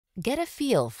Get a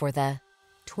feel for the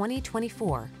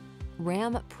 2024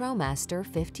 RAM ProMaster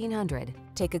 1500.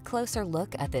 Take a closer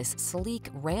look at this sleek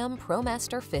RAM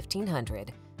ProMaster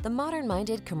 1500, the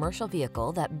modern-minded commercial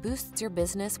vehicle that boosts your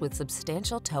business with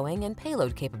substantial towing and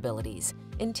payload capabilities,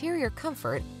 interior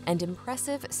comfort, and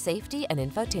impressive safety and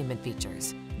infotainment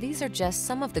features. These are just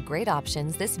some of the great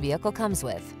options this vehicle comes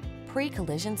with: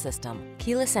 pre-collision system,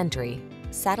 keyless entry,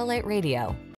 satellite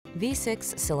radio,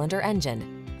 V6 cylinder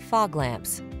engine, fog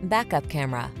lamps, backup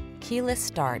camera, keyless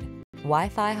start,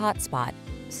 Wi-Fi hotspot,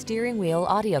 steering wheel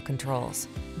audio controls,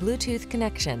 Bluetooth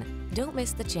connection. Don't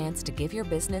miss the chance to give your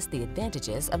business the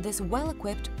advantages of this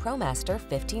well-equipped ProMaster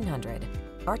 1500.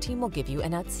 Our team will give you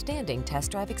an outstanding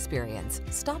test drive experience.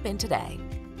 Stop in today.